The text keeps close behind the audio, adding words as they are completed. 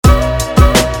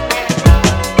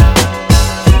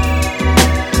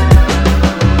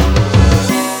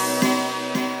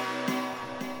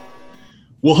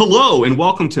Well, hello and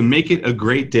welcome to Make It a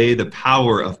Great Day, the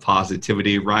power of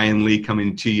positivity. Ryan Lee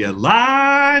coming to you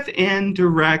live and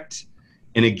direct.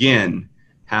 And again,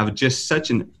 have just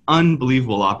such an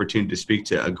unbelievable opportunity to speak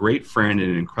to a great friend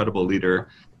and an incredible leader,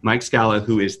 Mike Scala,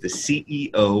 who is the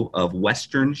CEO of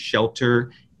Western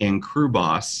Shelter and Crew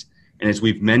Boss. And as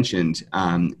we've mentioned,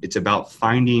 it's about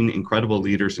finding incredible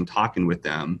leaders and talking with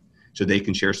them so they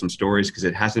can share some stories, because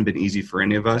it hasn't been easy for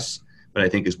any of us. But I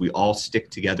think as we all stick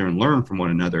together and learn from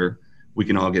one another, we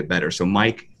can all get better. So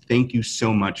Mike, thank you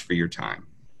so much for your time.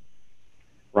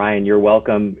 Ryan, you're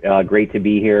welcome. Great to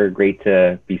be here. Great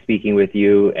to be speaking with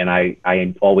you. And I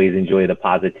always enjoy the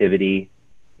positivity,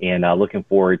 and looking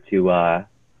forward to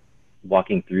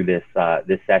walking through this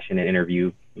session and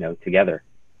interview, together.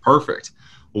 Perfect.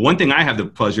 Well, one thing I have the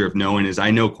pleasure of knowing is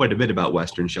I know quite a bit about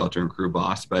Western Shelter and Crew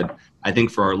Boss, but I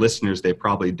think for our listeners, they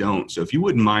probably don't. So if you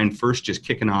wouldn't mind first just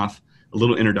kicking off a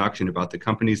little introduction about the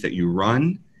companies that you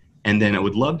run, and then I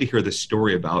would love to hear the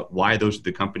story about why those are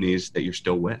the companies that you're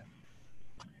still with.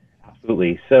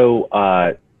 Absolutely.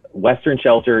 So Western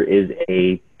Shelter is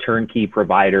a turnkey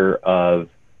provider of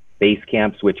base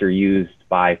camps, which are used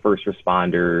by first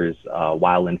responders,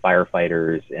 wildland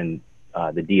firefighters, and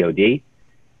the DoD.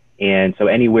 And so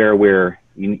anywhere where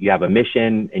you have a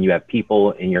mission and you have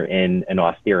people and you're in an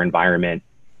austere environment,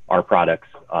 our products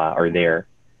are there.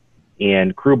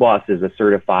 And Crew Boss is a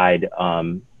certified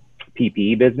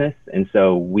PPE business. And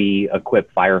so we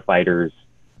equip firefighters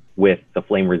with the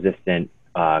flame resistant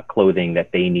clothing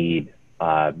that they need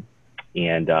and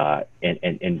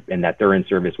that they're in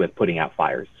service with putting out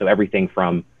fires. So everything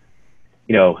from,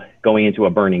 going into a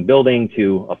burning building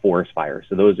to a forest fire.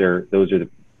 So those are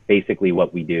basically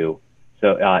what we do.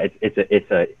 So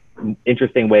it's a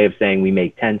interesting way of saying we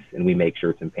make tents and we make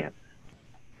shirts and pants.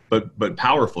 But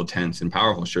powerful tents and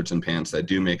powerful shirts and pants that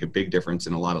do make a big difference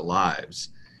in a lot of lives.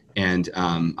 And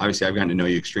obviously I've gotten to know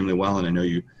you extremely well, and I know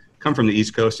you come from the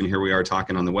East Coast, and here we are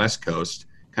talking on the West Coast.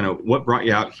 Kind of what brought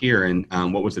you out here, and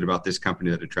what was it about this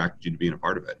company that attracted you to being a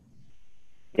part of it?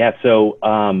 Yeah, so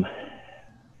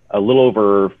a little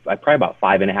over, probably about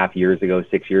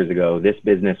 6 years ago, this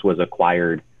business was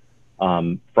acquired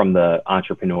from the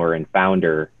entrepreneur and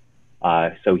founder.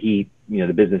 So he,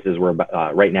 the businesses were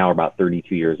right now are about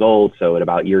 32 years old. So at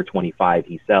about year 25,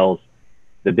 he sells.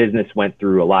 The business went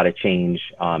through a lot of change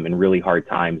and really hard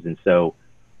times. And so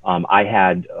I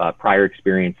had prior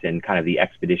experience in kind of the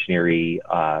expeditionary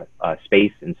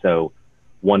space. And so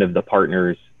one of the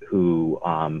partners who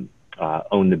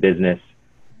owned the business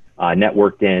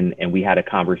networked in, and we had a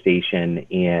conversation,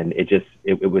 and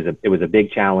it was a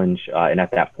big challenge. And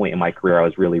at that point in my career, I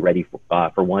was really ready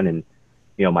for one. And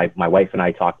my wife and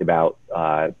I talked about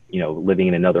living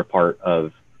in another part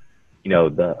of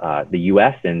the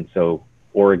U.S. And so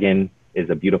Oregon is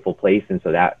a beautiful place, and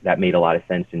so that made a lot of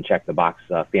sense and checked the box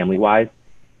family wise.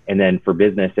 And then for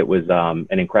business, it was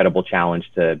an incredible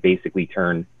challenge to basically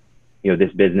turn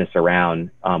this business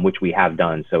around, which we have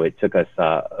done. So it took us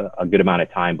a good amount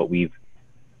of time, but we've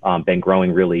been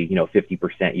growing really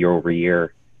 50% year over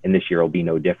year, and this year will be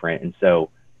no different. And so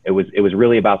it was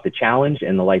really about the challenge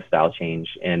and the lifestyle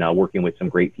change, and working with some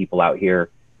great people out here.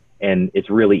 And it's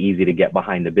really easy to get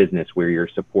behind the business where you're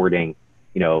supporting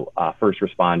first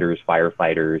responders,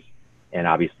 firefighters, and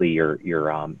obviously your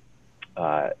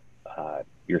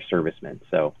servicemen.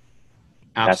 So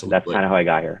that's kind of how I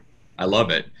got here. I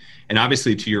love it. And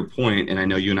obviously, to your point, and I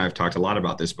know you and I have talked a lot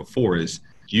about this before, is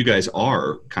you guys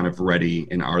are kind of ready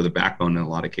and are the backbone in a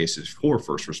lot of cases for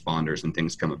first responders and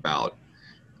things come about.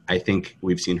 I think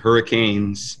we've seen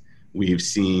hurricanes, we've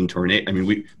seen tornado. I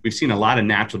mean, we've seen a lot of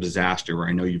natural disaster where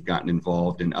I know you've gotten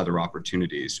involved in other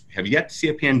opportunities. Have yet to see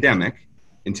a pandemic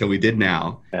until we did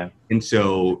now. Yeah. And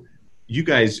so you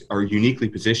guys are uniquely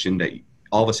positioned that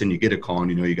all of a sudden you get a call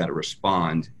and you got to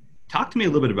respond. Talk to me a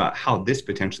little bit about how this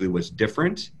potentially was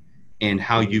different and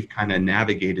how you've kind of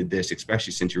navigated this,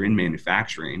 especially since you're in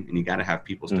manufacturing and you got to have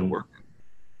people still working.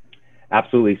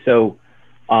 Absolutely. So,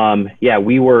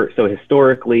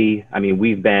 historically, I mean,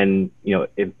 we've been,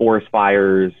 in forest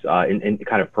fires and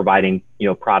kind of providing,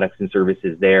 products and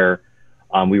services there.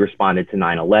 We responded to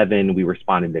 9/11. We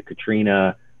responded to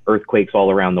Katrina, earthquakes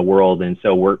all around the world. And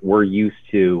so we're used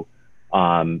to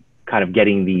kind of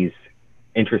getting these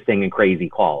interesting and crazy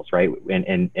calls, right?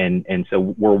 And so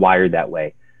we're wired that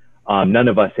way. None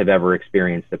of us have ever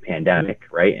experienced a pandemic,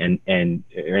 right? And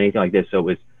or anything like this. So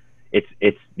it's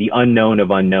the unknown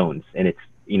of unknowns, and it's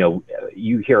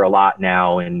you hear a lot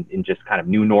now in just kind of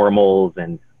new normals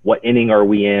and what inning are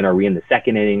we in? Are we in the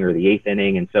second inning or the eighth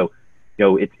inning? And so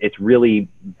it's really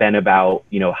been about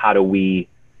how do we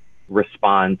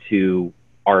respond to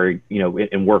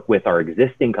and work with our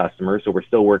existing customers. So we're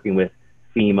still working with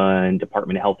FEMA and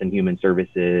Department of Health and Human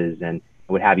Services and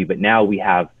what have you. But now we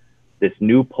have this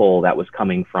new pull that was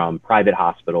coming from private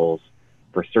hospitals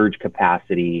for surge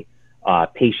capacity,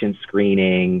 patient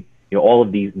screening, all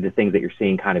of the things that you're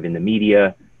seeing kind of in the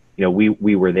media.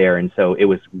 We were there. And so it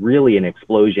was really an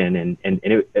explosion.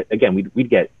 And again, we'd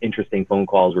get interesting phone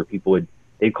calls where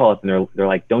they'd call us and they're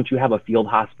like, don't you have a field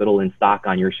hospital in stock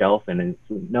on your shelf? And it's,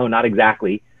 no, not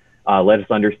exactly. Let us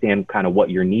understand kind of what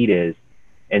your need is.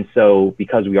 And so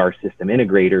because we are system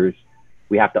integrators,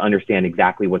 we have to understand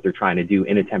exactly what they're trying to do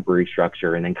in a temporary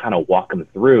structure and then kind of walk them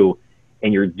through.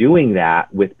 And you're doing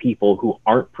that with people who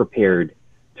aren't prepared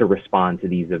to respond to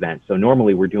these events. So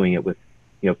normally we're doing it with,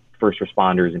 first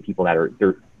responders and people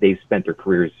that they've spent their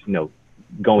careers,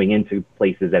 going into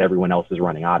places that everyone else is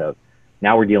running out of.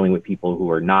 Now we're dealing with people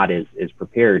who are not as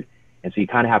prepared. And so you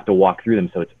kind of have to walk through them.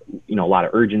 So it's, a lot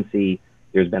of urgency.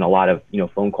 There's been a lot of,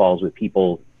 phone calls with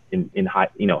people in high,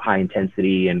 high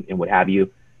intensity and what have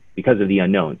you because of the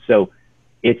unknown. So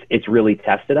it's really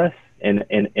tested us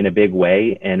in a big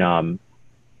way. And,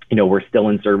 we're still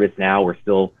in service now. We're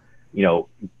still,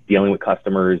 dealing with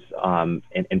customers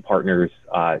and partners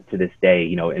to this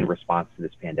day, in response to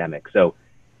this pandemic. So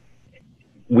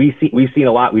we've seen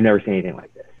a lot. We've never seen anything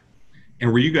like this.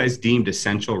 And were you guys deemed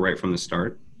essential right from the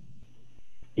start?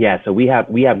 Yeah, so we have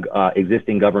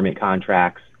existing government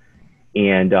contracts,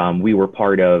 and we were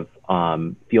part of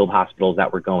field hospitals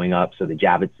that were going up. So the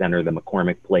Javits Center, the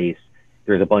McCormick Place,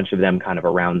 there's a bunch of them kind of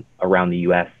around the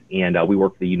U.S. And we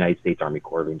work with the United States Army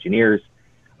Corps of Engineers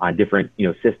on different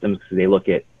systems because they look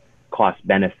at cost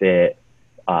benefit,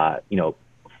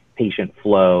 patient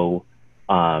flow,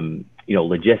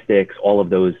 logistics, all of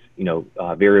those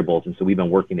variables. And so we've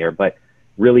been working there. But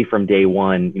really from day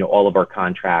one, all of our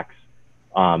contracts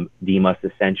deem us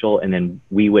essential, and then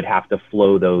we would have to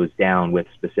flow those down with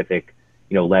specific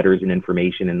letters and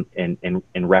information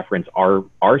and reference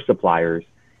our suppliers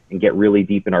and get really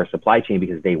deep in our supply chain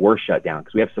because they were shut down,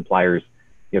 because we have suppliers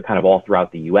kind of all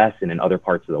throughout the US and in other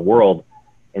parts of the world.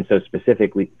 And so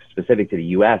specific to the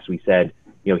US, we said,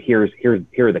 here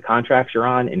are the contracts you're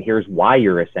on, and here's why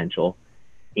you're essential.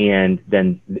 And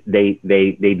then they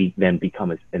then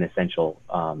become an essential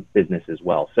business as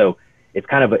well. So it's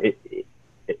kind of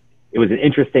it was an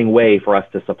interesting way for us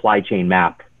to supply chain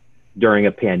map during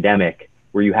a pandemic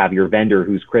where you have your vendor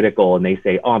who's critical and they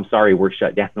say, oh, I'm sorry, we're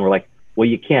shut down. And we're like, well,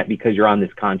 you can't because you're on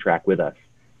this contract with us.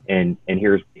 And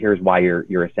here's why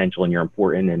you're essential and you're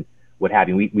important and what have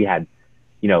you. We had,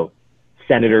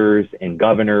 senators and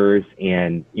governors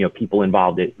and, people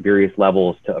involved at various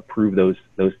levels to approve those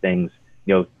things,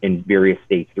 in various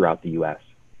states throughout the U.S.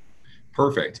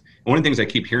 Perfect. One of the things I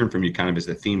keep hearing from you kind of is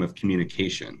the theme of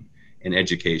communication and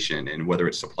education, and whether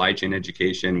it's supply chain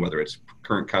education, whether it's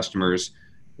current customers.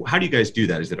 How do you guys do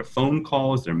that? Is it a phone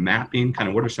call? Is there mapping? Kind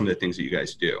of what are some of the things that you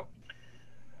guys do?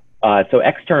 So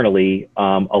externally,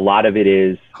 a lot of it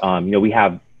is, we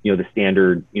have, the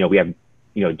standard, we have,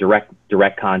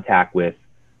 direct contact with,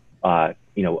 our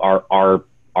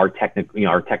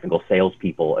technical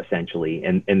salespeople essentially,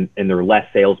 and they're less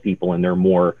salespeople and they're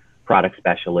more product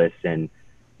specialists and,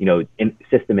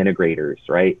 system integrators,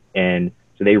 right? And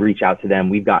so they reach out to them.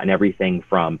 We've gotten everything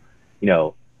from,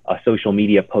 a social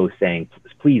media post saying,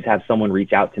 please have someone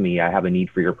reach out to me. I have a need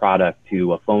for your product,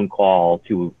 to a phone call,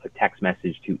 to a text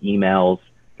message, to emails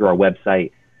through our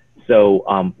website.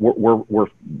 So we're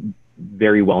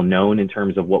very well known in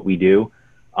terms of what we do.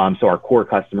 So our core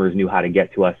customers knew how to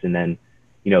get to us. And then,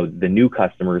 the new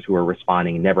customers who are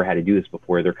responding and never had to do this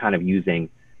before, they're kind of using,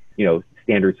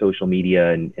 standard social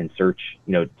media and search,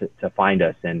 to find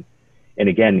us. And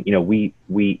again,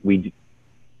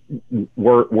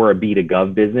 we're a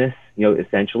B2Gov business,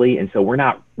 essentially. And so we're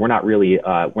not really,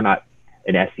 we're not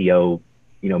an SEO,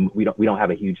 we don't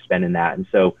have a huge spend in that. And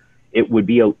so it would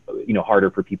be,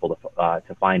 harder for people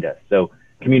to find us. So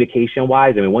communication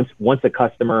wise, I mean, once a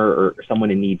customer or someone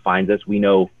in need finds us, we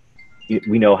know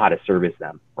how to service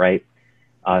them. Right.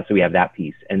 So we have that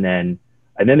piece. And then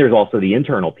there's also the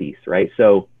internal piece, right?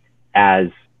 So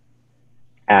as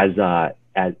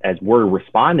we're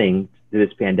responding to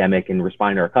this pandemic and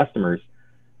responding to our customers,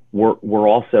 we're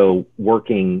also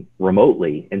working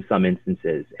remotely in some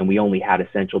instances, and we only had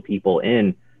essential people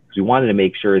in because we wanted to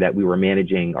make sure that we were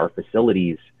managing our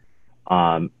facilities,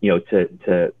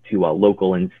 to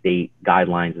local and state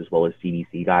guidelines as well as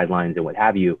CDC guidelines and what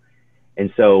have you.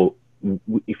 And so,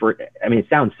 it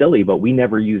sounds silly, but we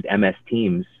never used MS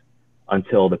Teams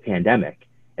until the pandemic,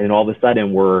 and then all of a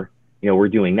sudden we're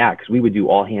doing that because we would do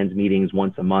all hands meetings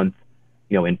once a month,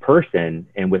 in person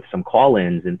and with some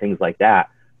call-ins and things like that.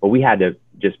 But we had to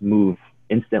just move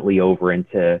instantly over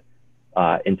into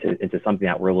something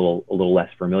that we're a little less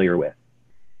familiar with.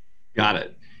 Got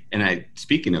it. And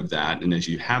speaking of that, and as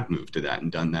you have moved to that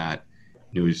and done that,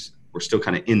 we're still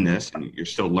kind of in this and you're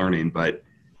still learning, but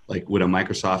like would a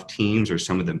Microsoft Teams or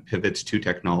some of the pivots to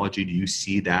technology, do you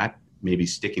see that maybe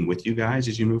sticking with you guys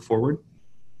as you move forward?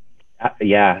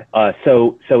 Yeah.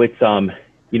 So it's,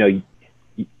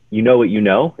 you know what you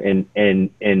know,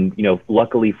 and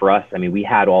luckily for us, I mean, we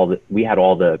had all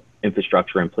the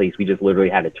infrastructure in place. We just literally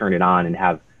had to turn it on and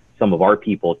have some of our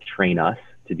people train us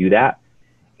to do that.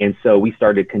 And so we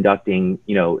started conducting,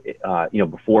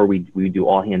 before we do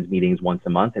all hands meetings once a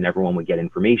month, and everyone would get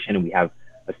information, and we have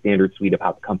a standard suite of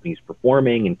how the company's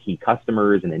performing and key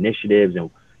customers and initiatives,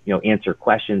 and answer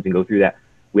questions and go through that.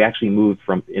 We actually moved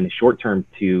from in the short term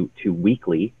to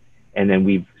weekly, and then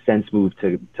we've since moved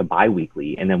to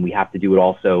bi-weekly. And then we have to do it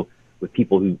also with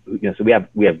people who so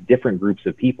we have different groups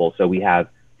of people. So we have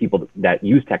people that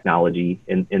use technology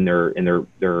in their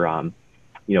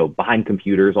behind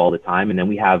computers all the time. And then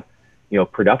we have,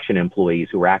 production employees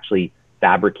who are actually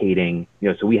fabricating,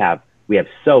 so we have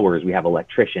sewers, we have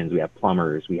electricians, we have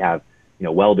plumbers, we have,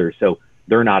 welders. So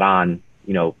they're not on,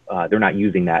 they're not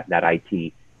using that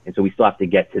IT. And so we still have to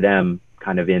get to them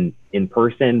kind of in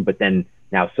person, but then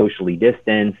now socially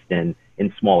distanced and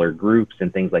in smaller groups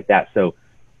and things like that. So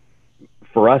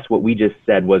for us, what we just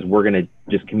said was we're going to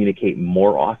just communicate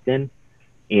more often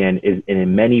and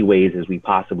in many ways as we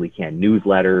possibly can,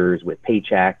 newsletters with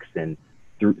paychecks and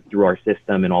through our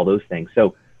system and all those things.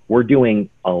 So we're doing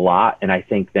a lot. And I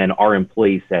think then our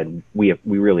employees said, we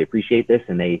really appreciate this.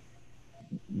 And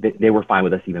they were fine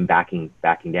with us even backing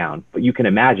down. But you can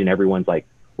imagine everyone's like,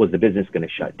 was the business going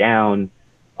to shut down?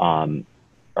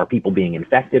 Are people being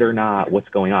infected or not? What's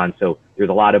going on? So there's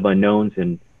a lot of unknowns.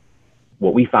 And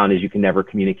what we found is you can never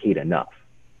communicate enough.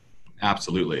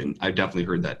 Absolutely. And I've definitely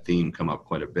heard that theme come up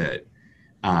quite a bit.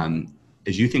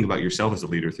 As you think about yourself as a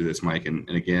leader through this, Mike, and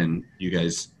again, you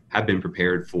guys have been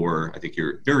prepared for, I think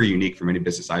you're very unique from any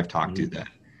business I've talked to, that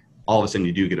all of a sudden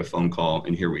you do get a phone call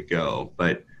and here we go.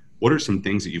 But what are some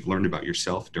things that you've learned about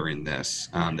yourself during this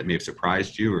that may have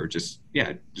surprised you or just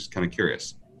kind of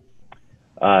curious?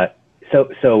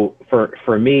 So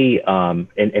for me,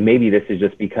 and maybe this is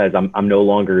just because I'm no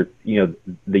longer,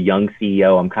 the young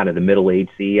CEO, I'm kind of the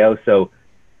middle-aged CEO. So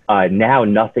now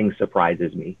nothing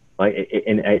surprises me. Like,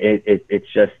 it's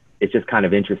just kind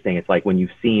of interesting. It's like when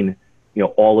you've seen,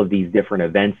 all of these different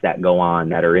events that go on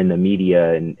that are in the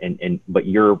media but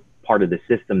you're part of the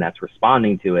system that's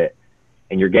responding to it,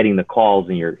 and you're getting the calls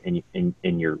and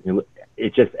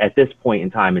it's just at this point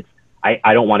in time,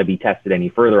 I don't want to be tested any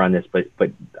further on this, but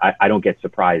I don't get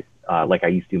surprised like I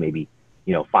used to maybe,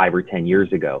 5 or 10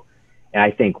 years ago. And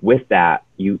I think with that,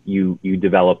 you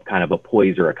develop kind of a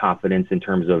poise or a confidence in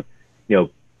terms of,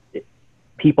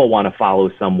 people want to follow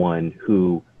someone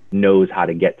who knows how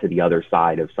to get to the other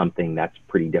side of something that's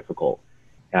pretty difficult.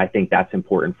 And I think that's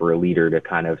important for a leader to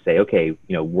kind of say, okay,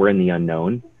 we're in the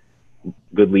unknown.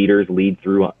 Good leaders lead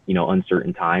through,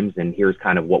 uncertain times, and here's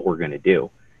kind of what we're going to do.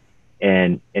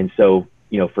 And so,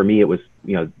 for me, it was,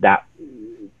 that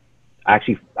I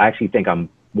actually think I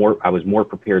was more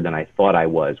prepared than I thought I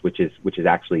was, which is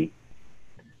actually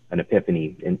an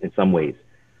epiphany in some ways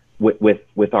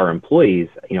with our employees,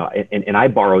 and I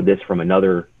borrowed this from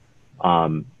another,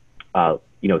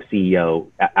 CEO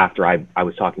after I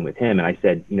was talking with him, and I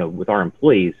said, with our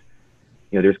employees,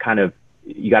 there's kind of,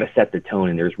 you got to set the tone,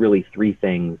 and there's really 3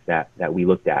 things that we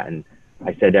looked at. And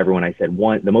I said to everyone,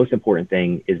 one, the most important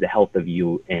thing is the health of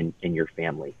you and your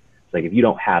family. It's like, if you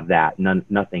don't have that,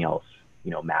 nothing else,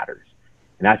 matters.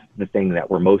 And that's the thing that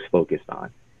we're most focused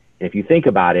on. And if you think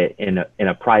about it, in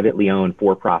a privately owned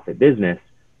for-profit business,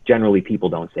 generally people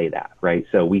don't say that, right?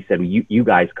 So we said, you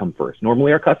guys come first.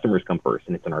 Normally our customers come first,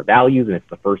 and it's in our values, and it's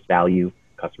the first value.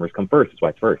 Customers come first. That's why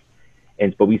it's first.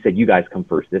 But we said, you guys come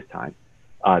first this time.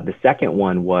 The second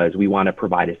one was we want to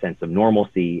provide a sense of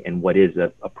normalcy in what is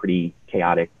a pretty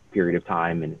chaotic period of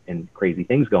time and crazy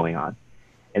things going on.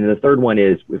 And then the third one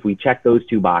is, if we check those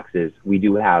 2 boxes, we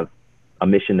do have a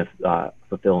mission to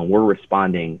fulfill, and we're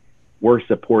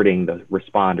supporting the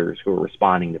responders who are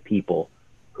responding to people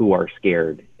who are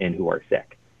scared and who are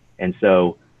sick. And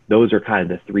so those are kind of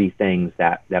the 3 things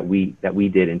that we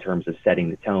did in terms of setting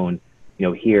the tone,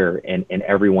 here and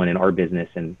everyone in our business.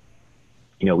 And,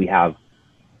 we have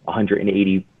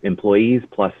 180 employees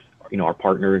plus, our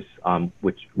partners,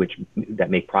 which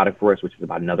that make product for us, which is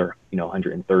about another,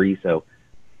 130. So,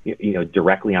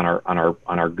 directly on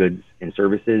our goods and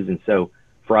services. And so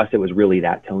for us, it was really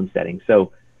that tone setting.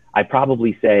 So I'd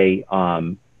probably say,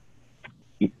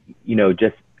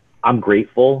 just, I'm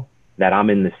grateful that I'm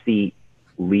in the seat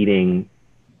leading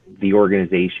the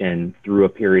organization through a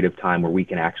period of time where we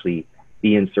can actually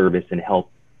be in service and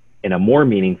help in a more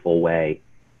meaningful way,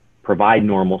 provide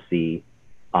normalcy,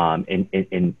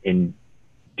 and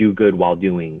do good while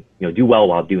doing, do well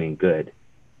while doing good.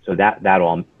 So that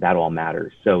all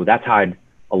matters. So that's how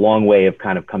a long way of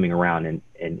kind of coming around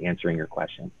and answering your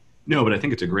question. No, but I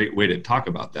think it's a great way to talk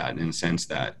about that in the sense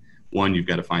that, one, you've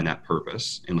got to find that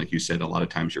purpose. And like you said, a lot of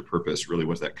times your purpose really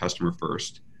was that customer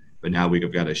first. But now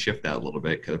we've got to shift that a little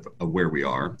bit because of where we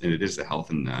are. And it is the health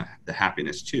and the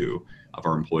happiness, too, of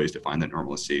our employees to find that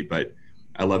normalcy. But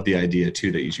I love the idea,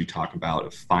 too, that as you talk about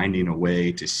of finding a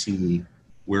way to see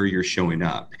where you're showing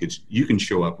up, because you can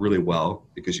show up really well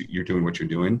because you're doing what you're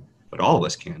doing, but all of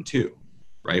us can, too,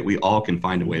 right? We all can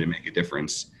find a way to make a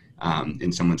difference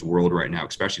in someone's world right now,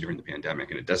 especially during the pandemic.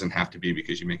 And it doesn't have to be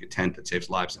because you make a tent that saves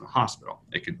lives in a hospital.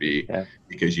 It could be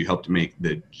because you helped to make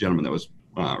the gentleman that was,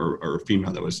 or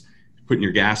female that was putting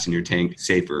your gas in your tank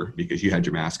safer because you had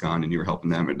your mask on and you were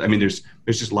helping them. I mean, there's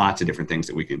just lots of different things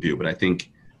that we can do. But I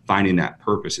think finding that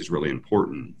purpose is really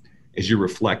important. As you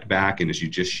reflect back and as you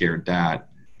just shared that,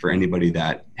 for anybody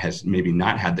that has maybe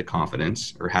not had the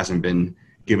confidence or hasn't been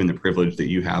given the privilege that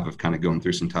you have of kind of going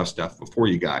through some tough stuff before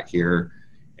you got here,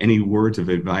 any words of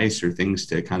advice or things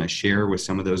to kind of share with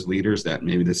some of those leaders that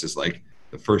maybe this is like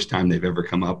the first time they've ever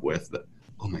come up with,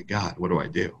 oh my God, what do I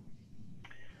do?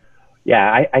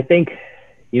 Yeah, I think,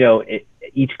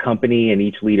 each company and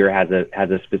each leader has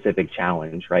a specific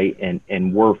challenge, right?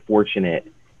 And we're fortunate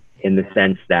in the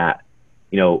sense that,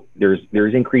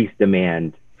 there's increased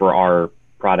demand for our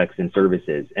products and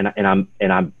services. And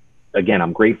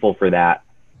I'm grateful for that.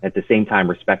 At the same time,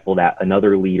 respectful that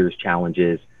another leader's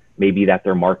challenges maybe that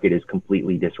their market is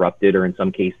completely disrupted or in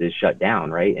some cases shut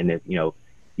down, right? And if, you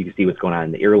can see what's going on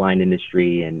in the airline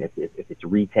industry, and if it's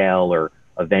retail or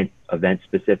event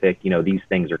specific, these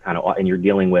things are kind of, and you're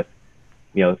dealing with,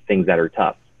 things that are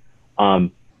tough.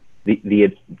 From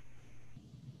a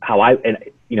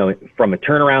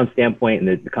turnaround standpoint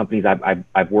and the companies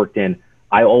I've worked in,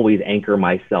 I always anchor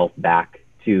myself back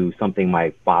to something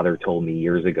my father told me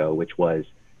years ago, which was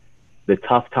the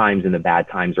tough times and the bad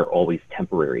times are always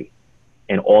temporary.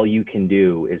 And all you can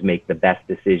do is make the best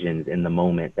decisions in the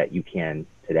moment that you can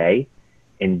today.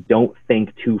 And don't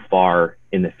think too far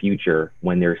in the future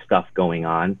when there's stuff going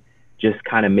on. Just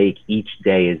kind of make each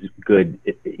day as good,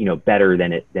 better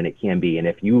than it can be. And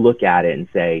if you look at it and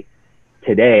say,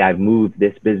 today I've moved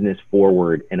this business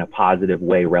forward in a positive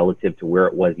way relative to where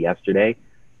it was yesterday,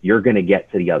 you're going to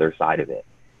get to the other side of it.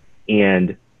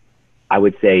 And I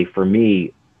would say for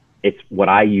me, it's what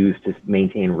I use to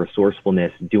maintain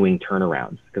resourcefulness doing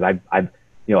turnarounds. Because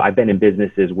I've been in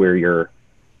businesses where you're,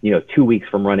 2 weeks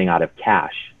from running out of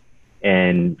cash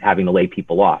and having to lay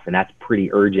people off. And that's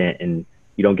pretty urgent and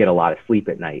you don't get a lot of sleep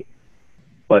at night.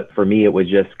 But for me, it was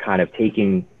just kind of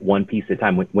taking one piece at a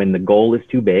time. When the goal is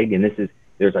too big, and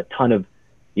there's a ton of,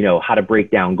 how to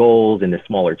break down goals into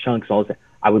smaller chunks. All this,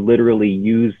 I would literally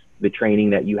use the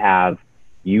training that you have,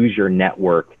 use your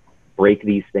network, break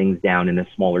these things down into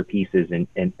smaller pieces, and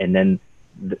then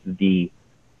the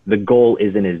goal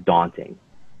isn't as daunting,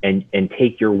 and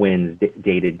take your wins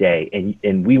day to day,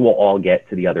 and we will all get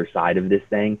to the other side of this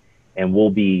thing, and we'll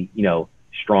be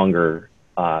stronger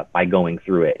by going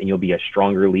through it, and you'll be a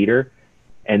stronger leader.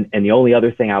 And the only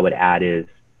other thing I would add is,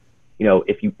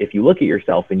 if you look at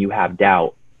yourself and you have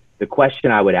doubt, the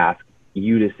question I would ask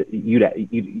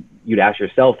you'd ask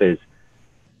yourself is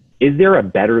there a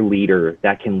better leader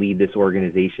that can lead this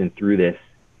organization through this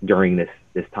during this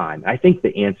time? I think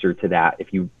the answer to that,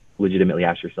 if you legitimately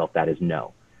ask yourself that, is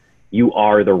no. You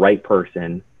are the right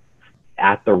person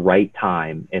at the right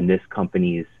time in this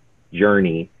company's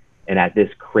journey and at this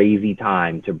crazy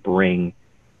time to bring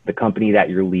the company that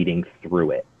you're leading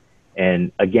through it.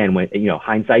 And again, when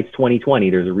hindsight's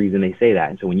 20/20, there's a reason they say that.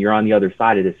 And so when you're on the other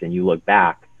side of this and you look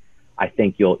back, I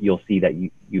think you'll see that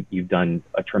you've done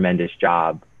a tremendous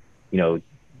job,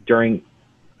 during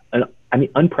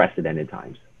unprecedented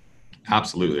times.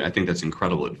 Absolutely. I think that's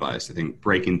incredible advice. I think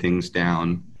breaking things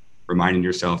down, reminding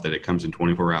yourself that it comes in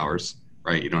 24 hours,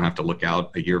 right? You don't have to look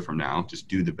out a year from now. Just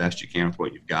do the best you can with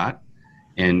what you've got.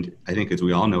 And I think, as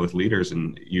we all know with leaders,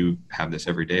 and you have this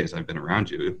every day as I've been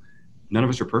around you, none of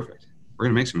us are perfect. We're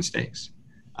going to make some mistakes.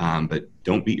 But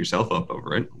don't beat yourself up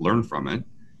over it. Learn from it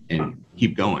and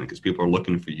keep going, because people are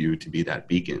looking for you to be that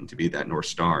beacon, to be that North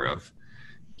Star of,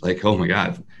 like, oh my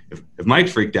God, if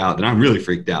Mike's freaked out, then I'm really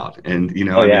freaked out. And,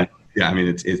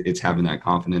 it's having that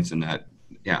confidence and that,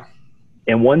 yeah.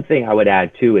 And one thing I would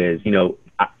add too is,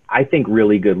 I think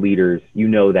really good leaders,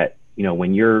 that,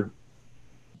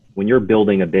 when you're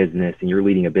building a business and you're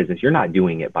leading a business, you're not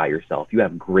doing it by yourself. You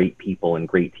have great people and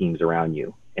great teams around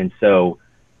you. And so,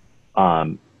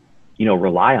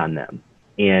 rely on them.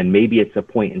 And maybe it's a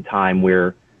point in time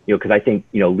where, because I think,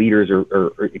 leaders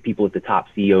or people at the top,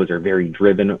 CEOs, are very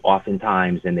driven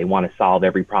oftentimes, and they want to solve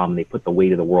every problem. They put the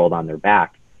weight of the world on their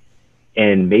back.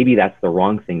 And maybe that's the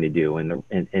wrong thing to do.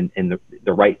 And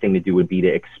the right thing to do would be to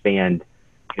expand,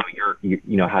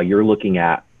 how you're looking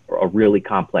at a really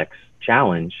complex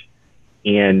challenge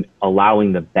and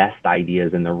allowing the best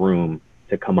ideas in the room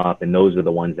to come up. And those are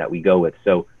the ones that we go with.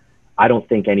 So I don't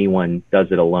think anyone does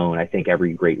it alone. I think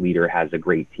every great leader has a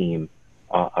great team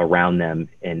around them.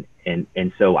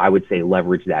 And so I would say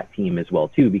leverage that team as well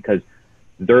too, because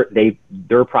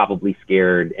they're probably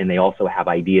scared, and they also have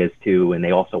ideas too, and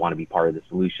they also want to be part of the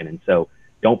solution. And so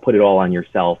don't put it all on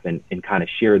yourself, and kind of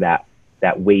share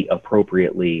that weight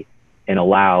appropriately, and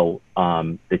allow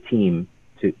the team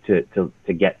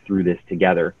to get through this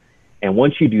together. And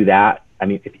once you do that, I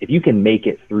mean, if you can make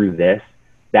it through this,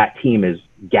 that team is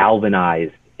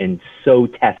galvanized and so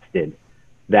tested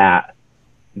that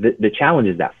the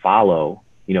challenges that follow,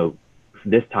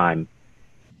 this time,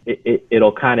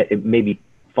 it may be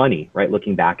funny, right?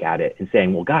 Looking back at it and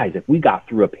saying, well, guys, if we got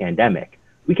through a pandemic,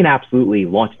 we can absolutely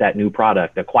launch that new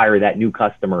product, acquire that new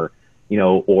customer,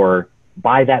 or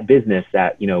buy that business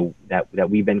that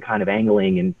we've been kind of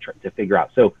angling and to figure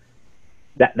out. So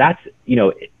that's,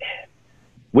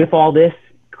 with all this,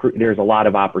 there's a lot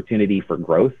of opportunity for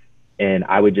growth. And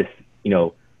I would just,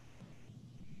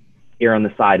 err on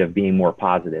the side of being more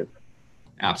positive.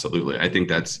 Absolutely. I think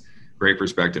that's great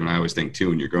perspective. And I always think too,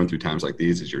 when you're going through times like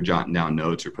these, as you're jotting down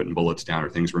notes or putting bullets down or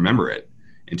things, remember it.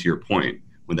 And to your point,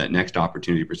 when that next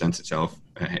opportunity presents itself,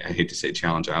 I hate to say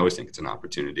challenge, I always think it's an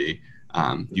opportunity.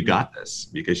 You got this,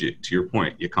 because to your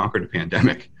point, you conquered a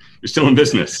pandemic. You're still in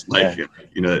business.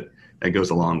 That goes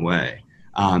a long way.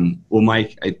 Well,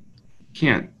 Mike, I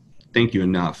can't thank you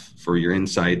enough for your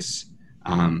insights.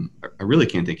 I really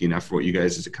can't thank you enough for what you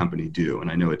guys as a company do.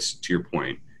 And I know it's, to your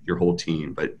point, your whole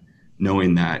team, but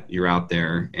knowing that you're out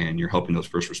there and you're helping those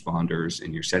first responders,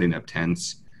 and you're setting up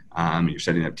tents, you're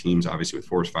setting up teams, obviously with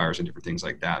forest fires and different things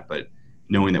like that. But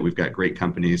knowing that we've got great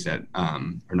companies that are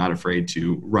not afraid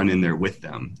to run in there with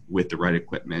them with the right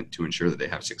equipment to ensure that they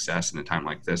have success in a time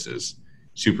like this is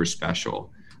super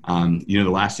special. The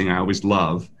last thing I always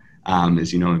love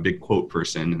is, I'm a big quote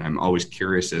person, and I'm always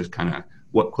curious as kind of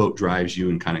what quote drives you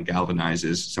and kind of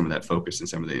galvanizes some of that focus and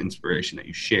some of the inspiration that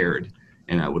you shared.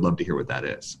 And I would love to hear what that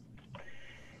is.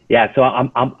 Yeah. So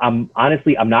I'm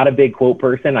honestly, I'm not a big quote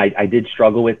person. I did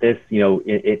struggle with this,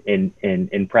 in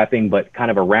prepping, but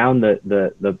kind of around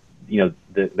the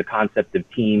concept of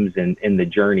teams and the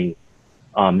journey.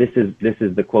 This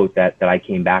is the quote that I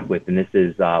came back with. And this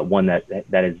is one that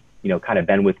has, kind of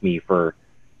been with me for,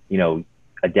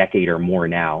 a decade or more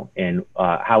now. And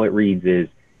how it reads is,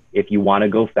 if you want to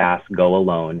go fast, go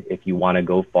alone. If you want to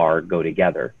go far, go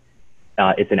together.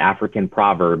 It's an African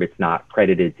proverb. It's not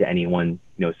credited to anyone,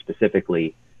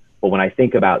 specifically. But when I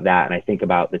think about that, and I think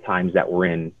about the times that we're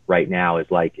in right now, is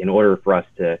like, in order for us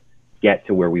to get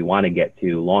to where we want to get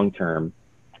to long term,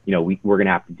 we're going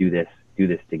to have to do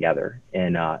this together.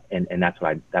 And that's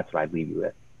what I'd leave you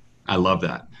with. I love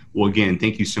that. Well, again,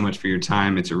 thank you so much for your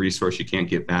time. It's a resource you can't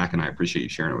get back, and I appreciate you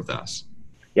sharing it with us.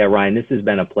 Yeah, Ryan, this has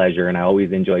been a pleasure, and I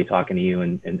always enjoy talking to you,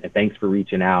 and thanks for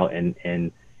reaching out,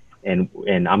 and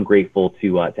I'm grateful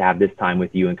to have this time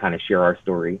with you and kind of share our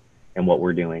story and what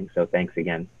we're doing. So thanks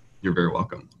again. You're very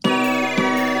welcome.